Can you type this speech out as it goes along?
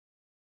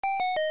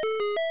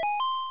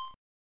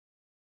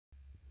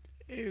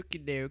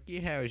Okie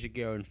dokie, how's it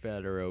going,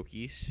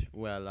 fellarokies?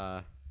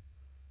 Well,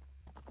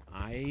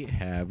 I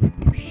have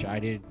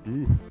decided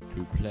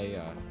to play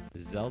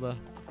Zelda,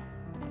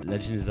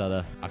 Legend of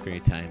Zelda, Ocarina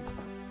of Time,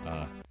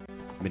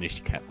 Minish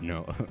Cap,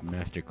 no,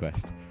 Master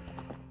Quest.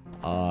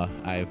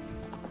 I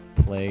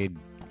played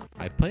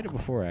it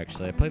before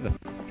actually. I played the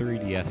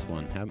 3DS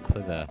one. I haven't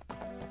played the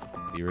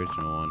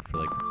original one for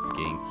like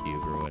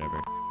GameCube or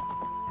whatever.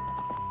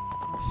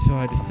 So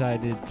I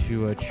decided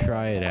to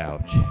try it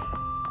out.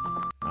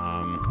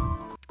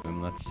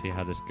 And let's see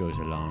how this goes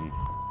along.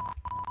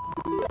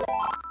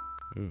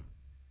 Ooh.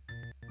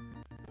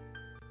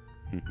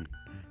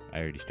 I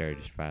already started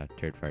this file.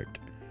 Turd fart.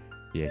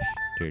 Yes,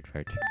 turd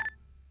fart.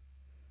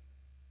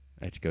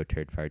 Let's go,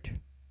 turd fart.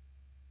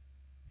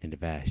 In the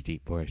vast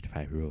deep forest of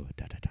Hyrule. ...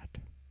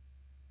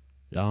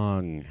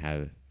 Long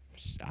have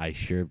I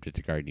served as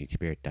a guardian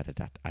spirit. ...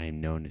 I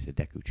am known as the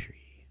Deku Tree.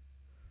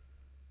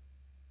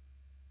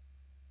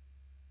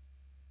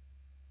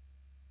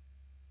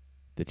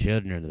 The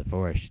children of the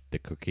forest, the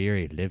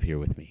Kokiri, live here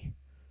with me. ...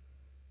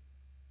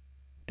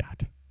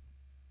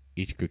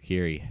 Each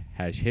Kokiri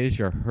has his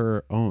or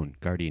her own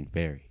guardian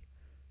fairy.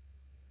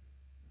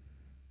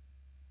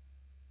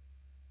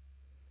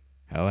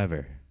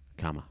 However,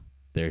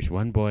 there's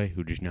one boy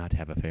who does not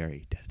have a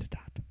fairy. ...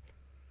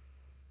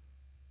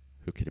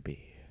 Who could it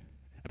be?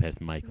 I bet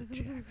it's Michael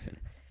Jackson.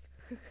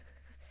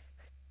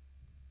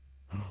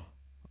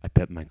 I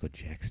bet Michael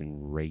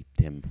Jackson raped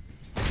him.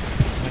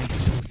 That's why he's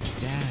so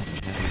sad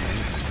and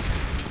having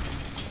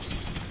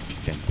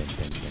dun, dun,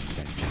 dun, dun,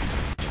 dun, dun.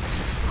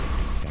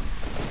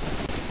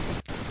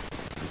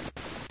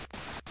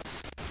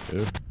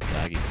 Ooh,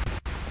 laggy.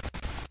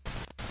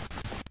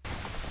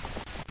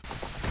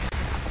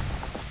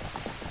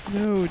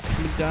 No, it's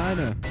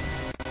Madonna.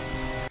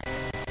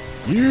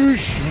 You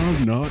shall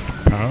not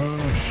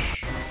pass.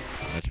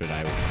 That's what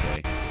I would say.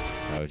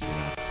 If I was in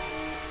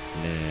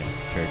a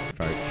turd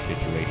fart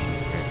situation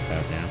we're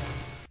about now.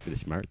 It's the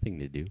smart thing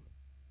to do.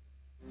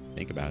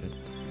 Think about it.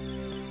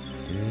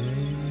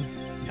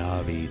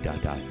 Navi ...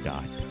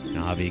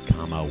 Navi,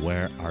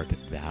 where art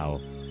thou?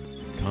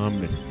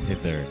 Come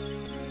hither.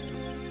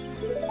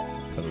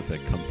 Someone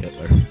said, come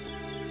Hitler.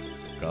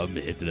 Come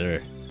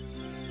Hitler.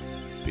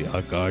 Be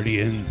our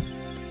guardian.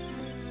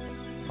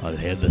 I'll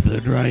head the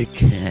Third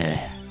Reich.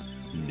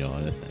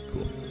 No, that's not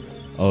cool.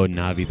 Oh,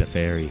 Navi the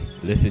fairy,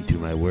 listen to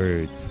my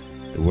words.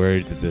 The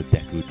words of the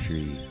Deku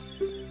Tree.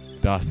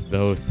 Dost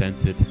thou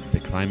sense it, the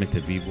climate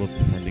of evil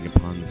descending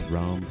upon this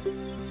realm?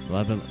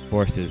 Malevolent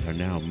forces are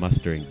now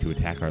mustering to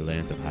attack our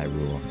lands of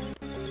Hyrule.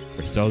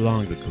 For so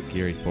long, the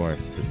Kokiri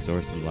Forest, the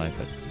source of life,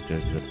 has stood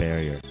as a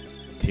barrier,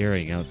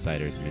 deterring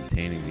outsiders,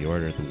 maintaining the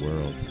order of the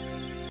world.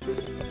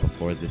 But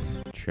before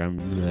this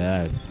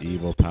tremendous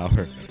evil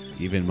power,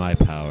 even my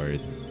power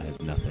is as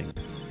nothing.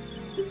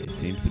 It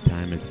seems the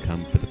time has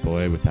come for the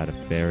boy without a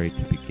fairy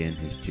to begin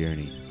his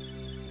journey.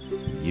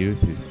 The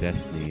youth whose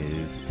destiny it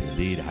is to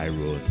lead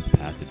Hyrule to the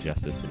path of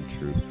justice and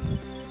truth.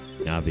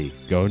 Navi,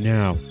 go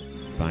now.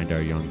 Find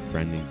our young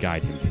friend and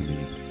guide him to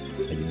me.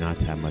 I do not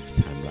have much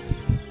time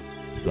left.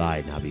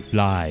 Fly, Navi,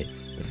 fly.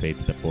 The fate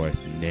of the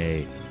forest,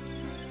 nay.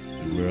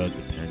 The world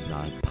depends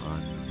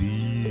upon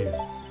thee.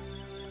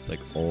 It's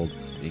like old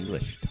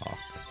English talk.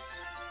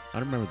 I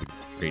don't remember the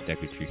Great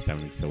Deku Tree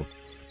sounding so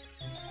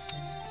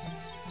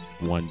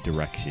One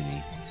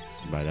Direction-y.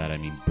 By that I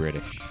mean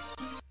British.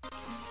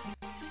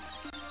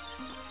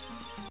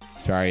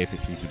 Sorry if it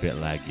seems a bit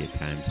laggy at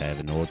times. I have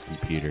an old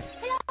computer.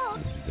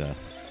 This is a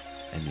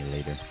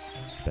emulator.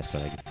 That's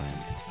what I could find.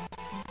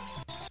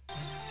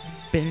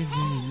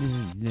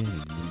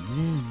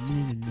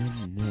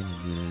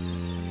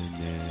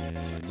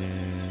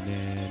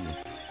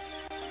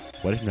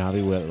 What if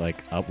Navi went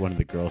like up one of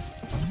the girls'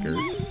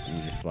 skirts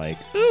and just like,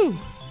 ooh,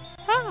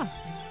 ha,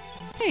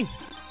 hey,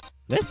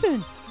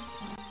 listen,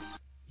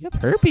 you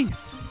have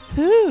herpes.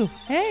 Ooh,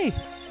 hey.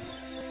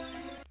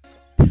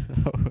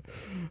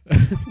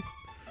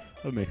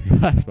 That would make me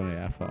laugh my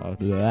ass off.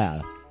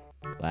 Blah.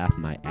 Laugh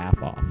my ass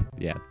off.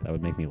 Yeah, that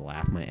would make me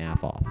laugh my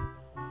ass off.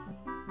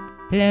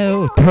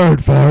 Hello,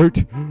 turd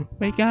fart.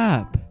 Wake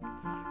up.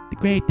 The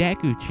Great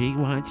Deku Tree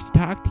wants to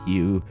talk to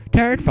you.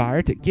 Turd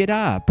fart, get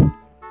up.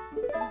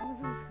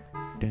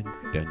 Dun,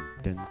 dun,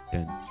 dun,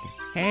 dun.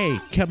 Hey,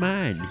 come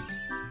on.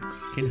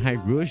 Can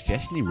Hyrule's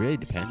destiny really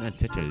depend on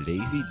such a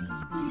lazy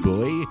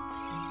boy?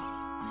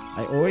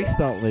 I always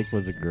thought Link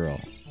was a girl.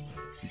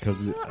 Because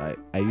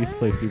I used to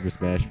play Super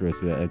Smash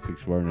Bros. At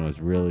N64 when I was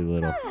really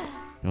little.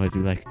 I always be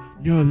like,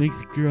 no, Link's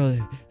a girl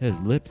that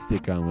has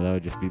lipstick on. Well, that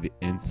would just be the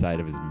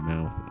inside of his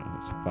mouth. And I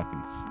was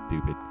fucking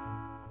stupid.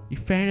 You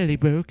finally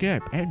woke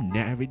up. I'm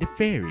Navi the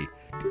Fairy.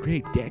 The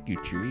Great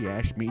Deku Tree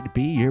asked me to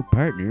be your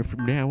partner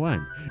from now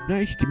on.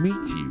 Nice to meet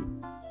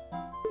you.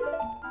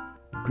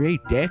 The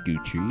Great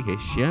Deku Tree has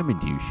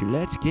summoned you, so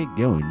let's get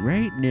going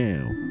right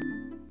now.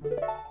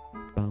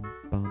 Bum,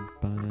 bum,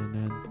 dun,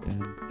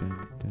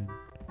 dun, dun.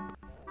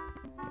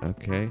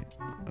 Okay.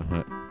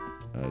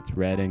 It's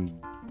red and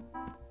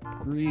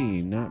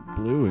green, not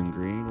blue and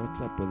green.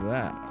 What's up with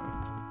that?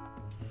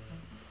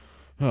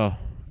 Oh,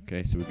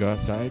 Okay, so we go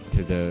outside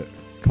to the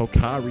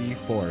Kokari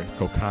Forest.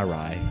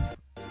 Kokarai.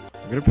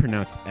 I'm going to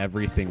pronounce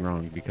everything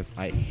wrong because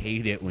I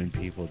hate it when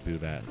people do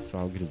that. So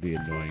I'm going to be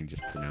annoying,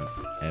 just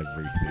pronounce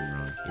everything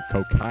wrong. The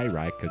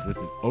Kokairai, because this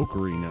is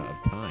Ocarina of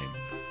Time.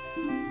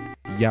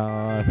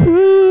 Yahoo!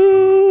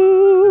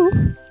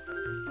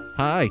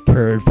 Hi,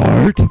 turd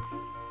fart!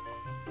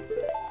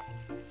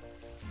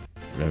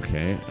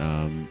 Okay,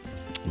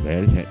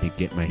 well, let me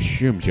get my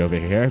shrooms over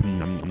here.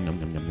 Nom, nom, nom,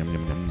 nom, nom,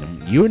 nom, nom, nom.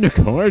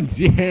 Unicorns,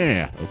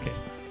 yeah! Okay,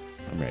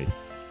 I'm ready.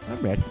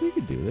 We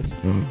can do this.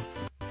 I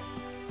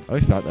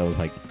always thought that was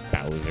like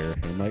Bowser.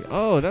 And I'm like,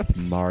 oh, that's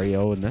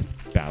Mario and that's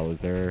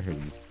Bowser.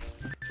 And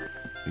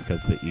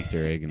because the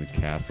Easter egg in the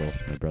castle,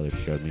 my brother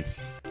showed me.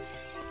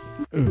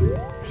 Ooh,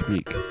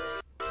 speak.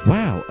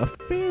 Wow, a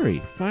fairy!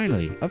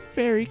 Finally, a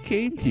fairy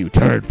came to you,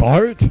 turd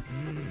fart!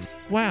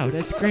 Wow,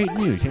 that's great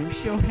news. I'm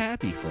so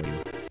happy for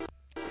you.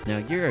 Now,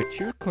 you're a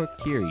true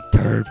Kokiri,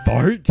 turd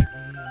fart!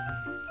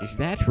 Is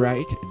that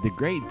right? The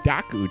great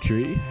Daku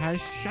tree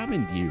has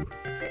summoned you.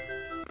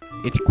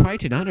 It's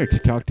quite an honor to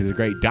talk to the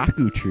great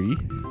Daku tree.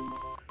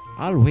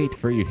 I'll wait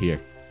for you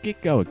here.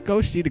 Get going. Go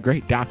see the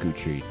great Daku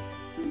tree.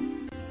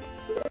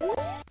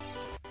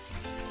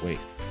 Wait,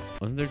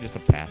 wasn't there just a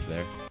path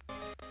there?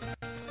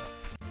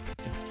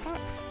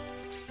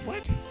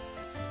 What?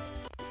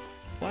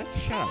 What?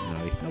 Shut up,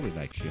 Nolly. Nobody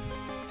likes you.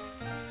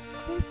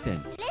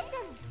 Listen.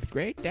 The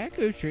great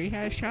Deku tree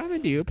has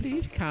summoned you.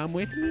 Please come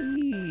with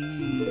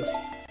me.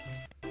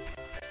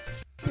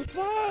 But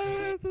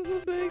why? That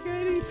doesn't make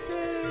any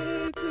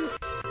sense. It's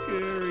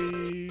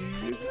scary.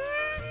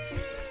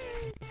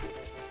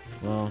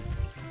 Well,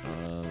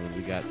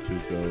 we got to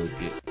go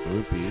get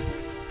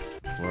rupees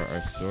for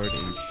our sword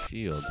and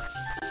shield.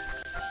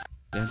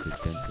 Dun, dun,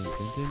 dun, dun,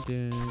 dun,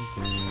 dun,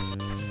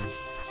 dun.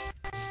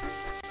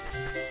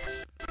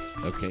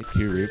 Okay,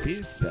 2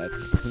 rupees.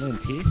 That's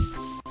plenty.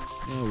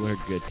 Now we're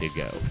good to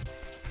go.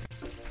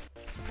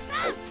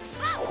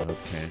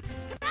 Okay.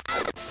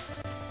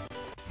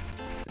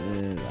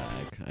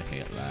 Lag. I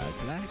hate lag.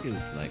 Lag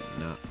is like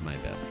not my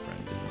best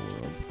friend in the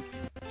world.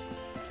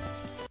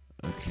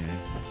 Okay.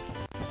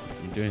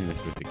 I'm doing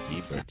this with the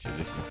keyboard, so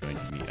this is going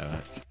to be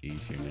much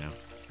easier now.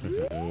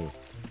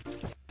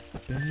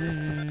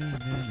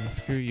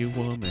 Screw you,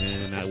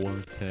 woman. I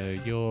want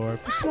your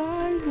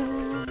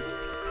vagina.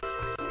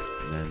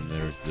 Then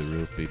there's the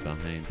rupee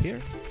behind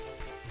here.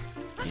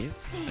 Yes,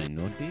 I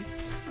know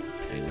this.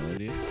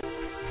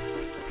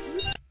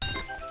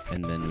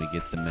 And then we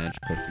get the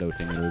magical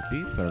floating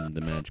rupee from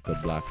the magical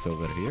blocks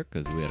over here,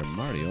 because we are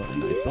Mario,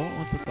 and I don't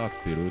want to talk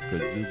to you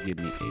because you give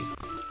me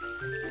 8s.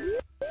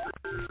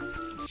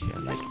 Yeah,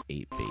 like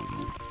 8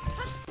 babies.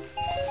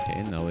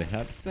 Okay, now we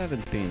have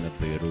 17 of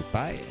the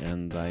rupee,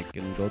 and I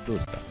can go do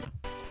stuff now.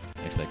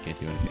 Actually, I can't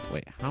do anything.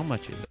 Wait, how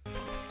much is it?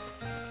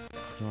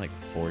 Is it like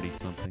 40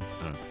 something?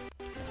 I don't know.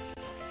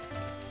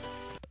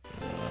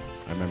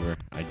 I remember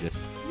I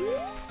just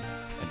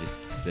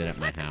sit at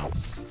my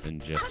house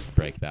and just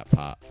break that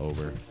pot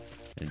over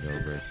and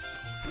over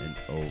and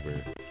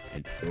over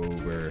and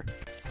over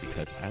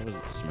because I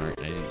wasn't smart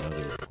and I didn't know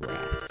there was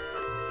grass.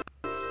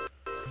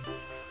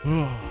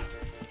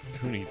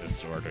 Who needs a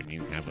sword when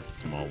you have a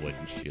small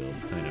wooden shield?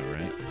 I know,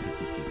 right?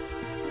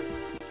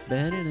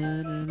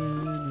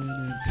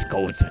 Just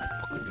go inside the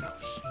fucking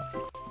house.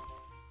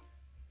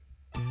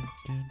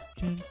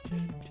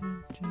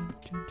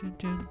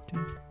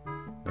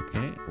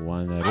 Okay,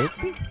 1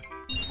 rupee.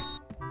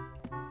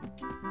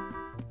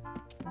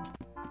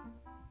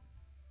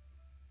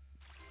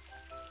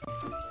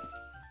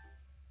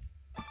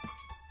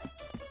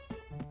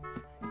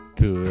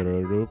 Two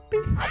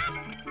rupee.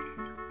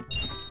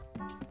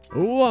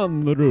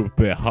 1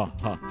 rupee. Ha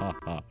ha ha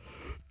ha.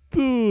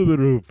 2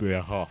 rupee.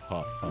 Ha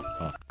ha ha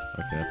ha.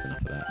 Okay, that's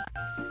enough of that.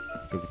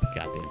 Let's go get the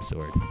goddamn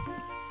sword.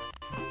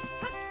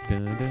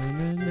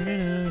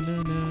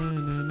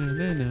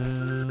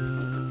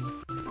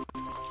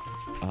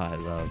 Oh,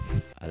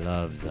 I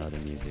love Zelda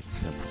music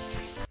so much.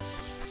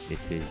 It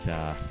is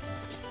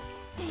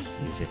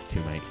music to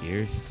my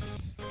ears.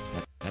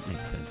 That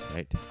makes sense,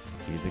 right?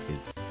 Music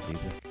is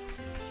music.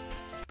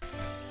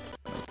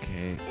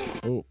 Okay.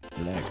 Oh,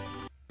 lag.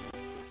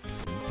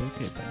 It's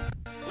okay, then.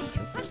 It's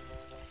okay.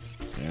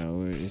 Yeah,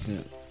 where isn't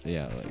it?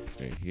 Yeah, like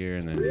right here,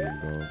 and then you can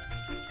go.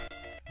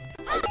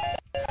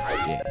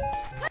 Yeah.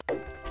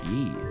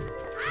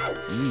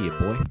 Yeah,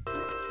 boy.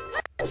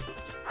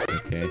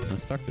 Okay,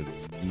 let's talk to.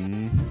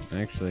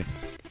 Actually,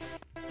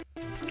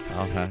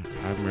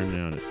 I'm running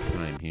out of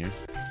time here.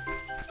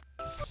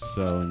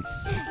 So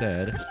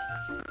instead,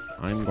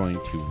 I'm going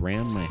to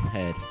ram my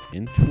head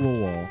into a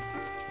wall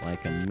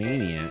like a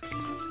maniac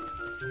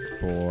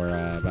for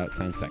about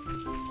 10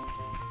 seconds.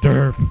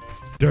 Derp,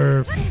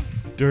 derp,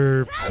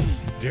 derp,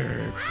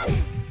 derp,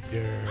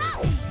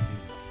 derp,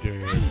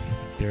 derp,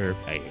 derp.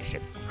 I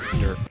said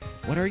derp.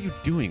 What are you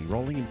doing?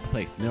 Rolling in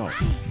place? No,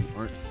 you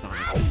aren't Sonic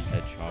the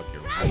Hedgehog.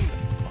 You're rolling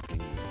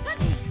the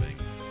fucking thing.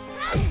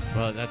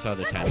 Well, that's all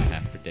the time I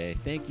have for today.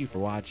 Thank you for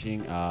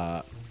watching.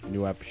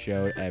 New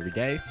episode every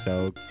day.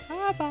 So,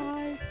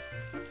 bye-bye.